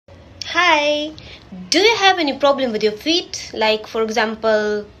Hi, do you have any problem with your feet? Like, for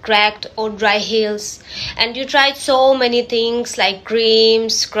example, cracked or dry heels, and you tried so many things like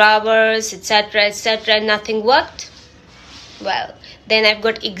creams, scrubbers, etc., and nothing worked? Well, then I've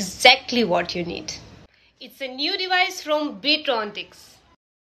got exactly what you need. It's a new device from Bitrontix.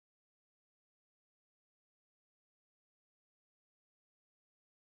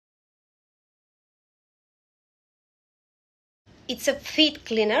 It's a feet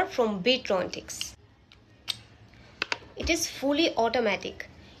cleaner from Bitrontix. It is fully automatic.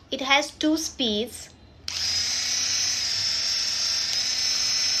 It has two speeds.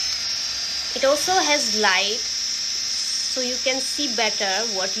 It also has light, so you can see better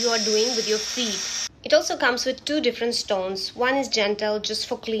what you are doing with your feet. It also comes with two different stones. One is gentle, just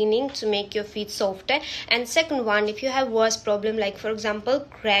for cleaning to make your feet softer, and second one if you have worse problem, like for example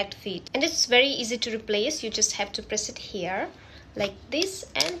cracked feet. And it's very easy to replace. You just have to press it here like this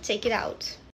and take it out.